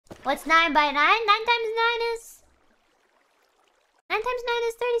What's 9 by 9? 9 times 9 is... 9 times 9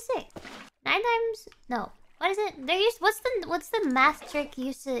 is 36. 9 times... No. What is it? There used... What's the math trick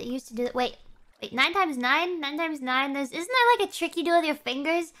used to do? Wait. 9 times 9? 9 times 9? Isn't there like a trick you do with your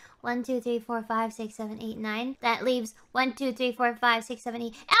fingers? 1, 2, 3, 4, 5, 6, 7, 8, 9. That leaves 1, 2, 3, 4, 5, 6, 7,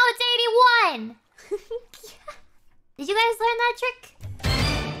 8. Oh, it's 81! Did you guys learn that trick?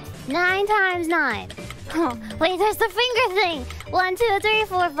 9 times 9. Oh, wait, there's the finger thing. 1, 2, 3,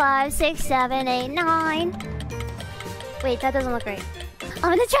 4, 5, 6, 7, 8, 9. Wait, that doesn't look right. I'm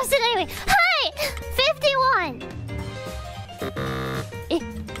gonna trust it anyway. Hi! 51!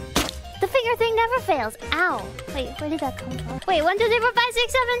 The finger thing never fails. Ow. Wait, where did that come from? Wait, 1, 2, 3, 4, 5,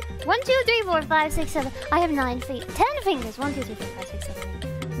 6, 7. 1, 2, 3, 4, 5, 6, 7. I have 9 feet. 10 fingers. 1, 2, 3, 4, 5, 6, 7,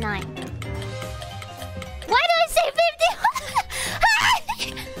 8. 9. Why did I say 51?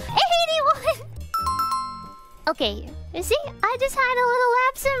 81! Okay, you see? I just had a little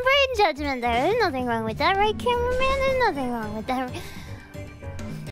lapse in brain judgment there. There's nothing wrong with that, right, cameraman? There's nothing wrong with that.